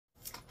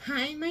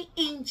Hi, my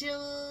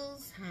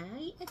angels.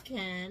 Hi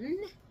again.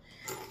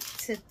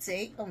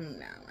 Today, oh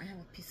no, I have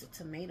a piece of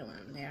tomato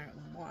in there.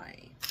 Why?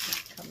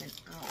 It's coming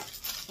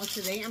out. Well,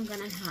 today I'm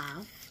gonna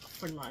have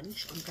for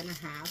lunch. I'm gonna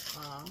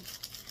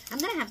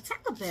have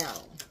Taco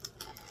Bell.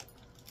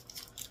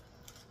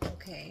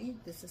 Okay,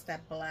 this is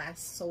that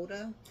blast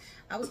soda.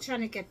 I was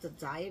trying to get the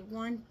diet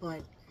one,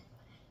 but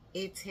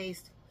it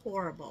tastes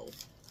horrible.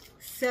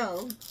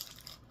 So,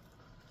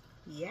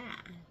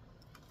 yeah,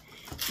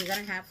 we're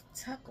gonna have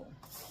taco.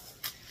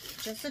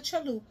 Just a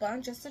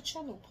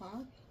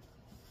chalupa.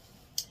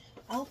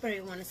 I hope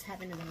everyone is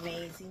having an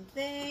amazing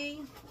day,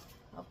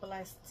 a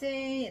blessed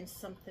day, and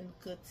something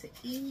good to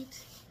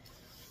eat.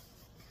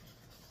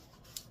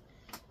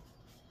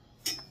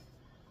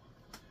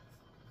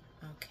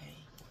 Okay.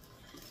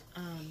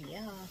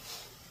 Yeah.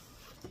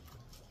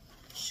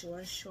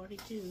 Shorty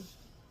do.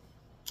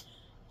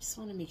 Just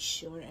want to make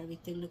sure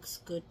everything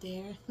looks good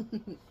there.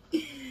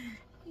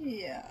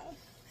 Yeah.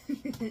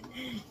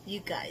 You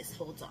guys,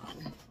 hold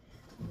on.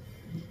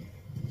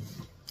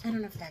 I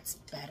don't know if that's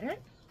better.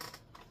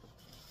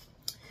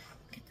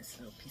 Get this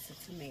little piece of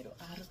tomato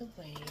out of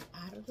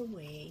the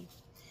way.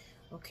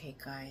 Okay,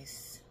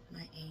 guys,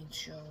 my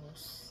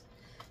angels.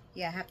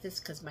 Yeah, I have this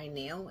because my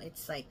nail,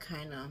 it's like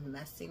kind of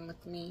messing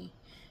with me,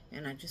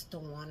 and I just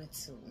don't want it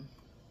to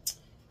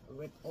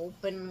rip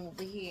open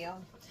over here.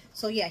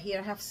 So yeah, here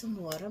I have some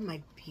water,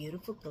 my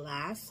beautiful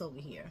glass over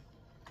here.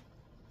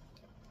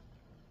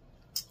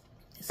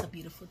 It's a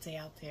beautiful day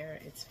out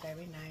there. It's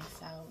very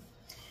nice out.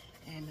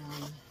 And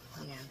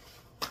yeah,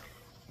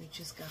 we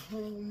just got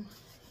home.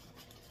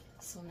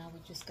 So now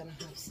we're just gonna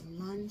have some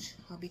lunch.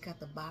 Hubby got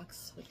the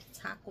box with the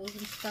tacos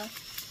and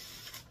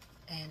stuff.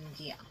 And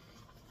yeah.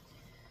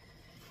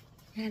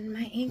 And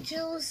my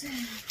angels.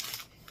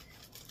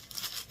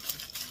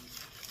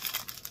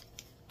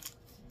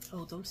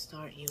 Oh, don't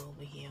start you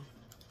over here.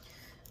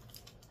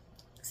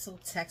 So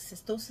Texas,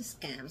 those are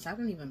scams. I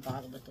don't even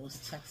bother with those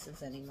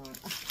Texas anymore.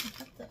 I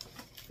have the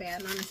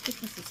fan on. It's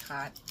because it's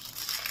hot.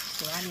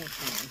 So I need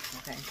fan.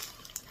 Okay.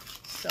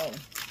 So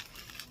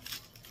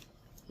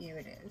here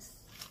it is.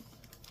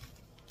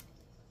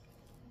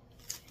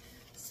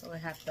 So it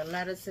has the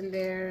lettuce in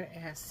there. It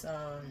has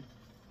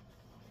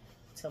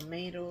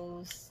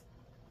tomatoes,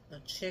 the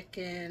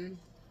chicken,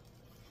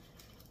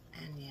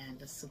 and yeah,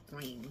 the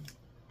supreme.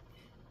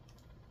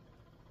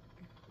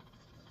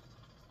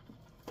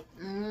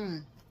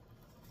 Mmm.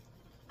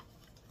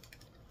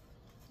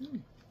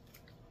 Mm.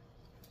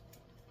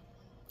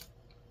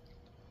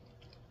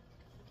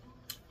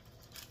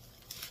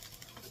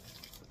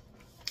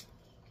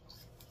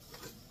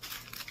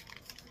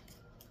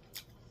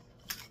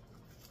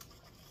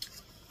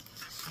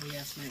 So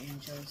yes, my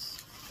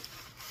angels.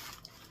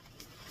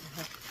 I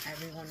hope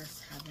everyone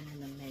is having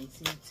an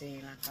amazing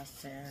day. Like I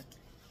said,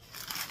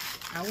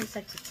 I always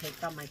like to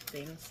take out my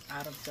things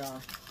out of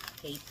the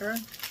paper.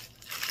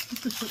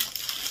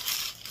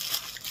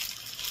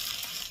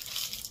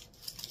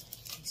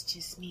 It's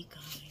just me,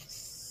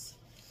 guys.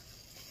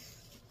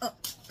 Oh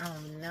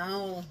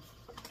no.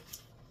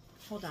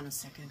 Hold on a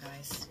second,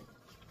 guys.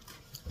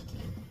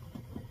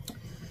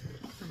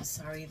 I'm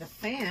sorry, the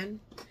fan,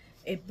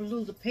 it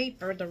blew the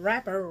paper, the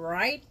wrapper,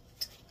 right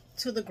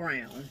to the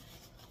ground.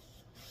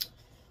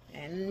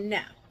 And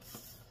no.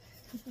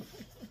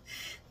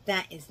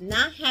 That is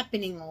not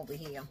happening over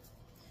here.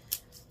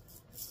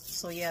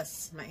 So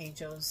yes, my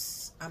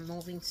angels, I'm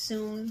moving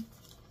soon.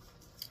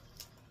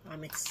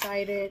 I'm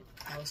excited.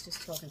 I was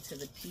just talking to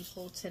the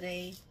people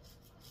today.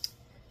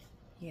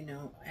 You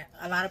know,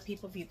 a lot of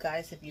people, you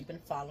guys, if you've been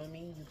following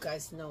me, you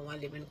guys know I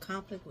live in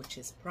conflict, which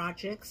is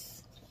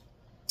projects.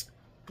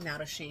 Not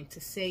ashamed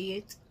to say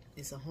it.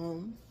 It's a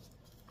home,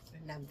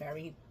 and I'm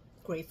very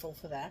grateful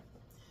for that.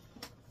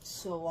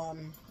 So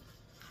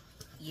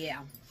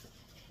yeah,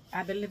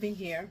 I've been living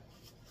here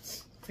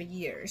for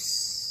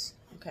years.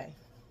 Okay,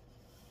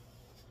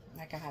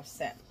 like I have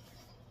said,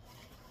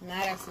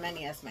 not as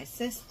many as my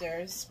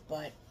sisters,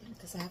 but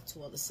because I have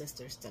 2 other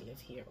sisters that live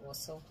here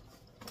also.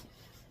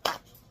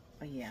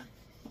 But yeah,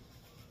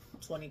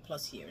 20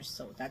 plus years,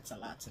 so that's a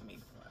lot to me.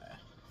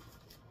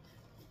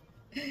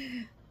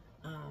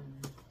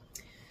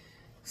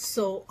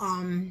 So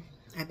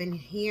I've been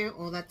here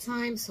all that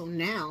time, so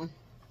now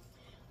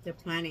they're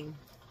planning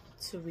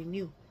to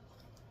renew.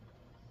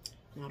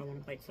 Now I don't want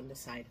to bite from the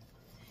side.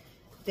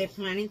 They're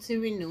planning to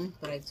renew,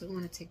 but I do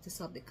want to take this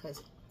out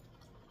because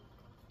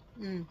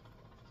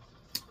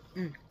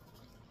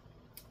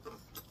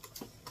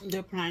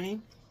they're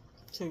planning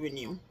to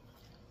renew.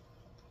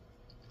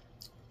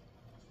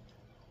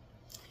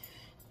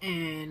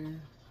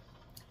 And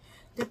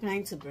they're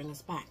planning to bring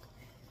us back.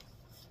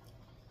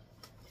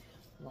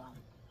 Wow.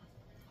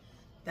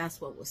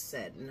 That's what was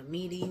said in the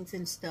meetings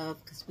and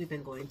stuff, because we've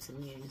been going to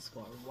meetings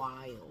for a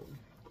while.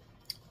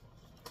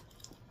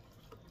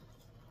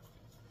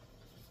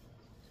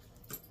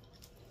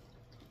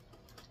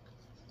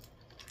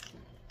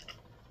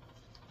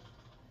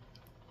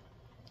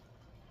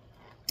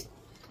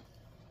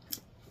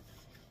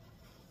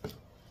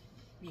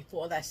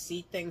 Before that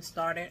seed thing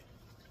started,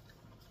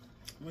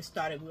 We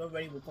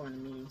already were going to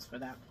meetings for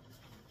that.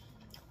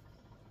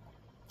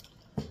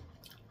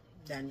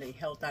 Then they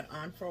held that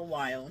on for a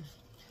while.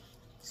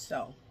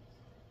 So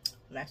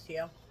last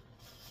year,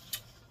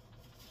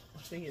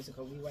 2 years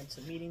ago, we went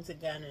to meetings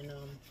again, and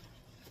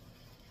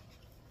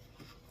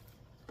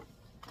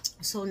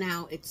so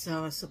now it's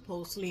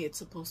supposedly it's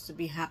supposed to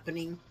be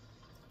happening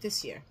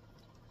this year.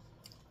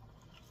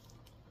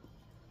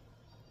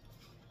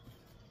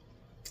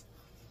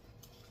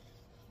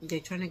 They're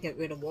trying to get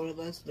rid of all of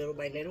us little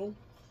by little.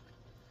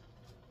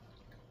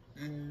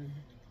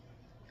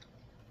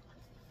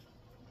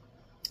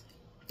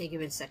 They're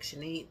giving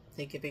Section 8.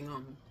 They're giving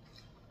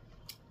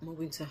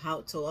moving to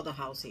other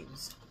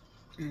housings.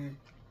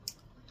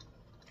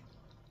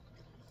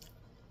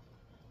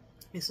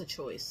 It's a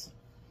choice.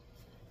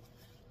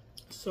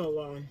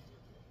 So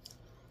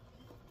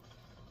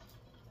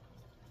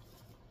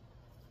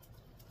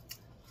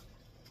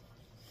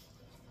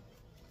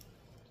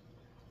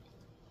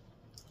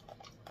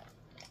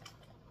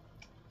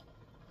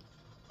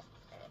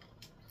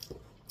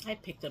I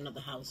picked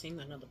another housing,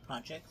 another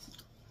project.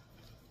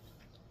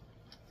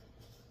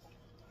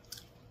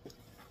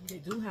 They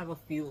do have a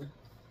few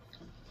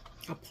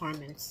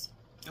apartments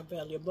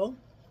available,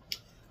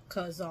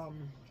 because I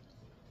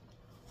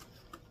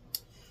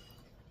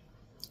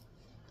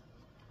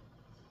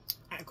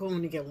could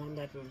only get one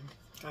bedroom.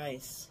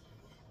 Guys,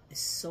 it's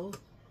so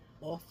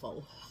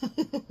awful.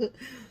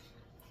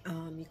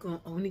 You can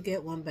only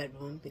get one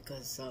bedroom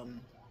because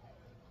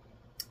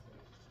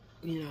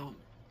you know,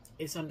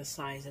 it's on the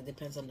size. It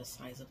depends on the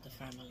size of the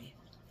family.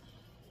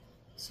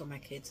 So my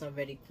kids are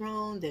already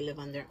grown. They live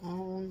on their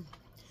own.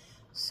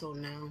 So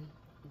now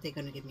they're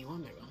gonna give me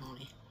one bedroom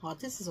only. Well,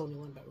 this is only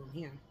one bedroom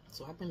here.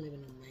 So I've been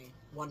living in my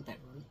one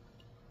bedroom.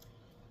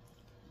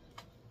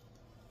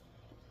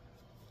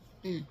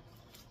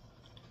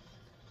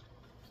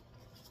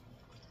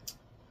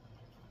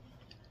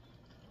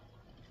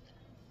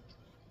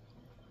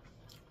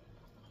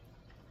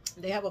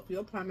 They have a few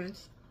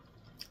apartments.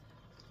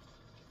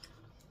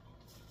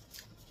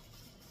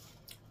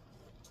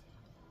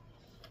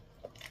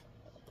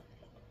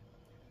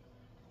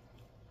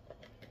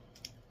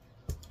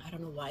 I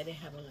don't know why they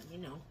haven't let me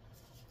know,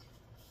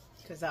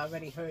 because I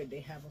already heard they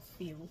have a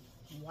few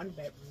one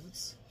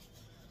bedrooms.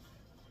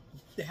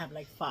 They have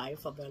like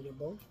 5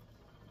 available.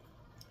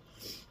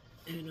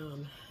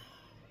 And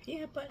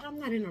yeah, but I'm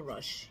not in a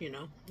rush, you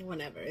know.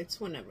 Whenever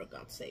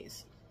God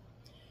says.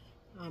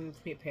 I'm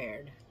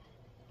prepared.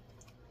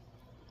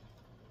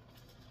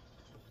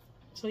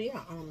 So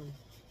yeah,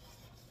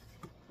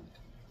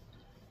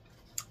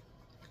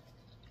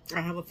 I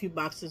have a few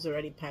boxes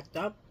already packed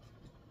up.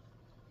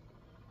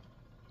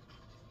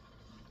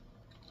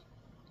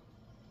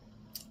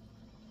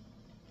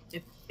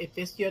 If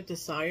it's your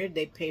desire,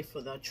 they pay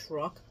for the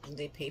truck and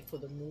they pay for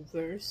the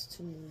movers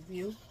to move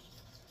you.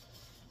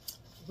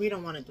 We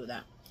don't want to do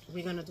that.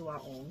 We're gonna do our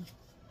own.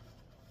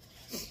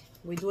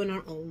 We're doing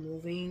our own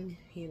moving,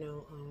 you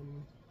know.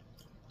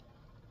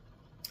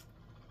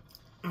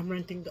 I'm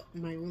renting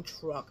my own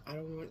truck. I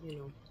don't want,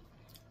 you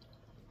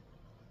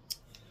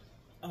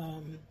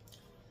know.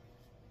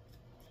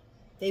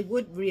 They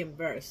would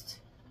reimburse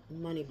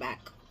money back,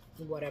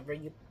 whatever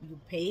you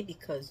pay,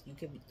 because you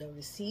give the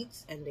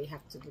receipts and they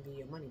have to give you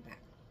your money back.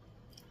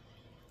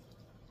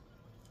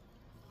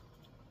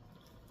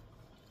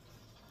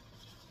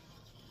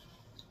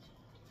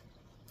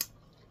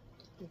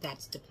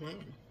 That's the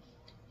plan.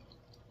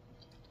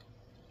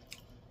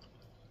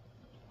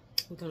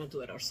 We're gonna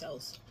do it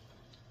ourselves.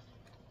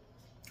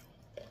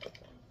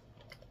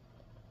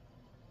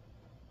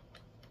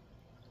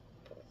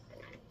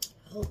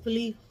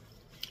 Hopefully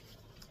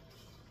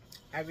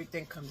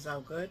everything comes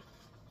out good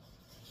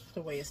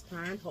the way it's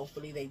planned.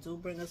 Hopefully they do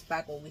bring us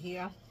back over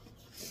here,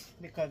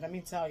 because let me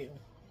tell you,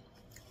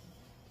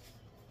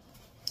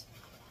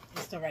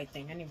 it's the right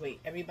thing. Anyway,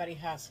 everybody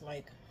has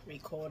like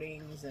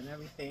recordings and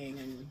everything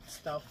and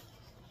stuff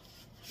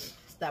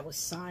that was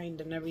signed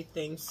and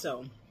everything,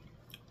 so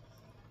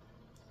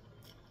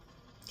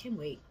can't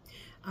wait.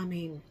 I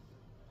mean,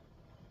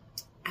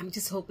 I'm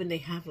just hoping they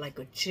have like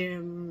a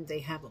gym, they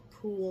have a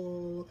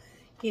pool,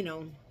 you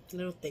know,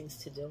 little things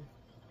to do.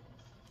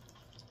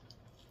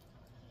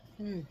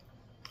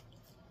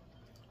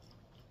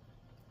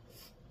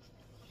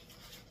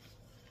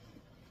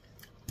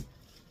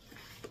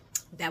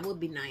 That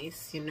would be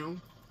nice, you know.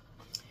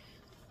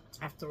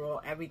 After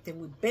all, everything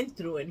we've been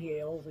through in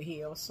here, over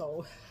here,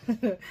 so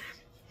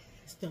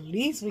it's the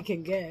least we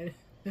can get.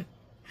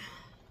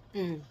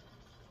 And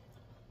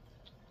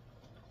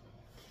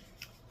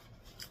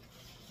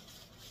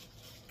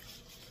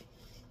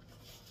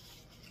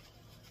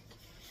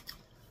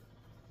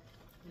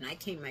I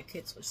came, my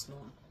kids were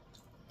small.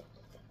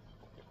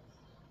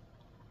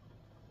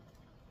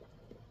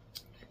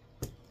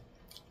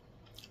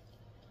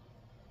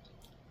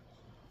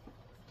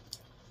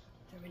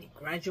 They already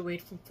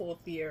graduate from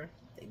 4th year.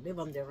 They live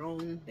on their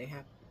own. They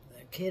have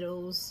their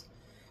kiddos.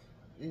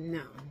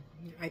 No,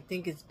 I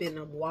think it's been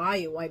a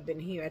while I've been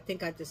here. I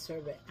think I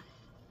deserve it.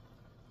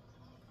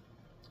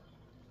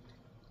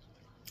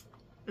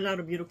 a lot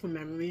of beautiful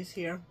memories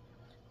here.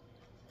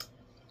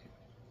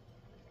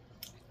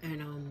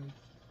 And I'm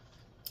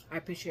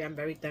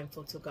very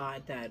thankful to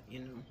God that, you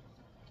know,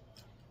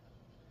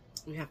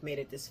 we have made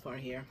it this far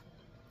here.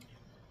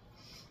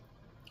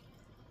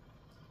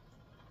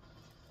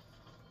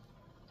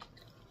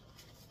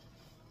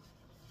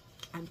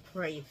 And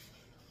pray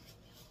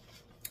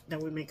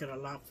that we make it a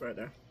lot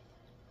further.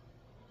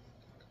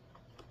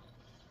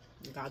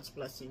 God's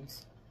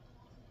blessings.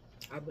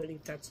 I believe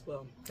that's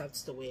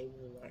the way it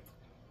will work.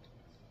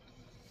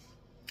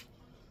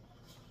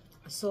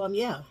 So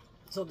yeah.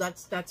 So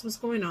that's what's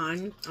going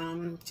on.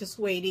 Just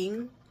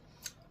waiting.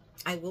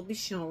 I will be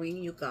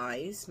showing you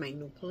guys my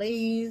new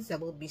place. I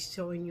will be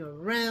showing you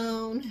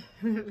around.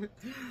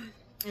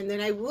 And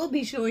then I will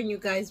be showing you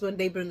guys when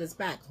they bring us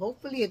back.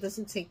 Hopefully it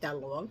doesn't take that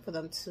long for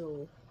them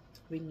to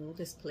renew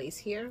this place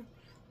here.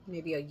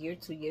 Maybe a year,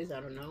 2 years, I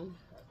don't know.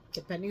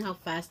 Depending how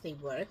fast they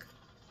work.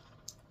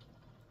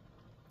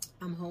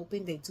 I'm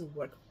hoping they do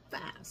work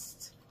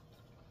fast.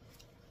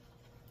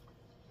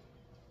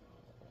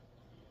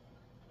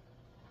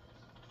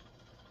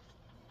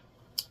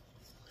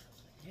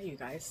 Yeah, you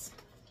guys.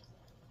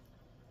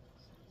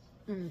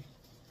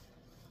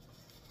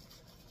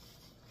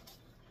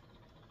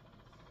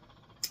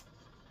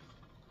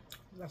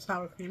 That's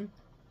sour cream.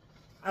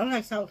 I don't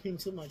like sour cream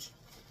too much.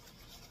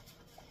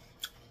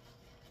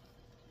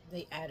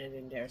 They added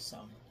in there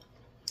some.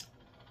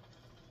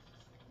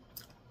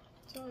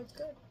 So it's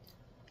good.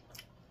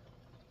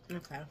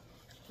 Okay,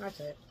 that's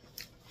it.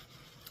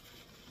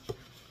 It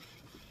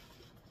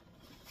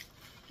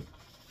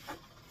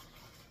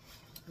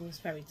was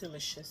very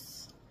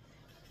delicious.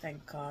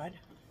 Thank God.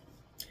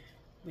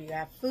 We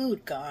got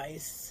food,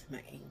 guys.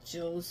 My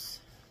angels.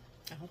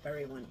 I hope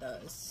everyone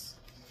does.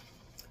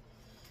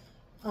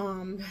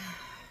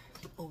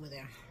 Over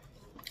there.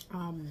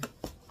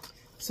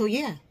 So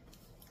yeah.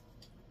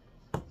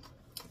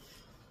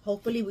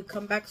 Hopefully we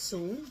come back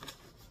soon.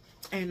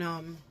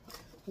 And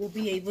we'll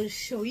be able to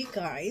show you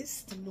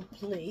guys the new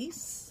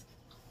place.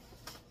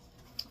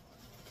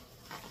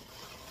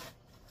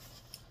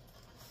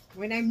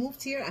 When I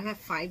moved here, I had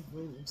 5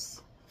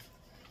 rooms.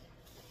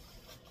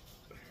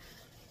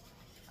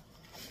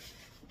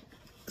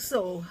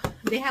 So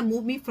they have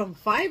moved me from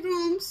 5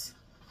 rooms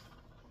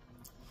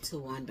to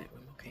 1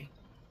 bedroom, okay?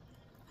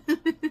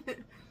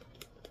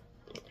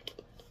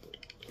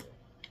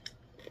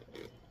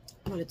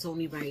 Well, it's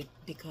only right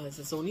because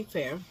it's only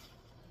fair.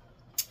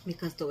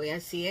 Because the way I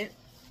see it,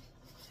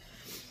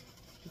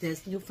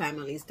 there's new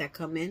families that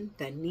come in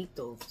that need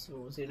those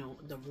rooms, you know,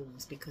 the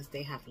rooms, because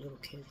they have little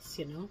kids,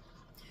 you know.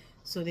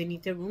 So they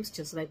need their rooms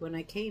just like when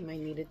I came. I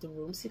needed the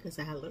rooms because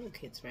I had little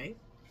kids, right?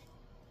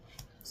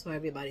 So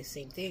everybody's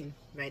same thing.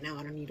 Right now,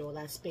 I don't need all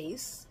that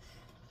space.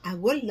 I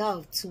would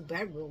love 2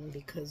 bedroom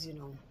because, you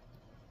know,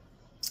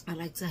 I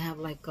like to have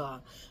like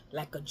a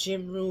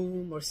gym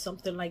room or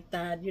something like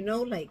that, you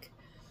know, like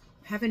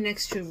have an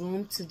extra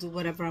room to do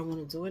whatever I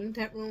want to do in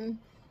that room.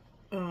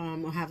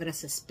 Or have it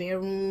as a spare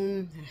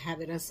room,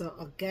 have it as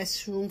a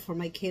guest room for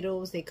my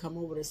kiddos. They come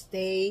over to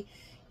stay.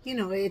 You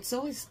know, it's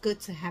always good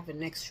to have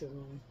an extra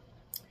room.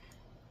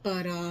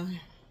 But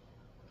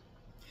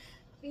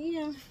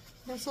yeah,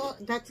 that's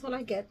all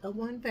I get, a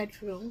 1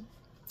 bedroom.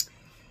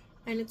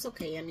 And it's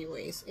okay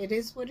anyways. It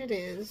is what it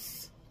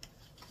is.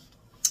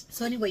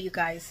 So anyway, you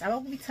guys, I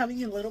will be telling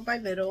you little by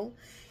little,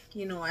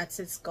 you know, as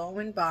it's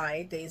going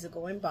by, days are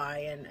going by,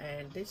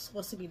 and they're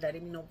supposed to be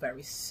letting me know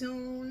very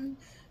soon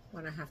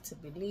when I have to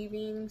be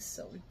leaving.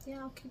 So yeah,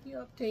 I'll keep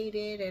you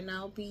updated, and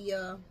I'll be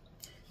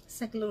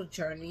it's like a little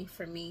journey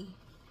for me.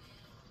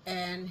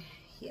 And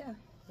yeah,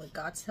 with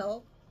God's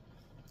help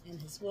and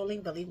His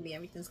willing, believe me,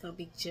 everything's gonna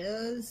be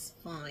just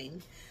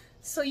fine.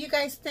 So you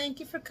guys,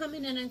 thank you for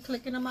coming in and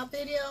clicking on my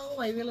video.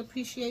 I really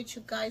appreciate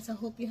you guys. I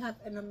hope you have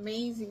an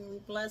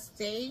amazing, blessed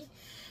day,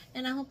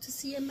 and I hope to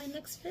see you in my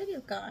next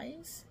video,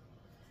 guys.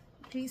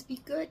 Please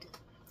be good.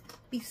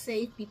 Be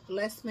safe, be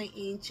blessed, my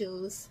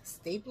angels.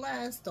 Stay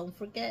blessed. Don't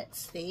forget,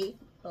 stay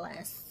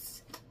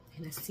blessed.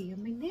 And I'll see you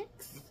in my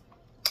next.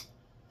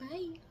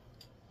 Bye.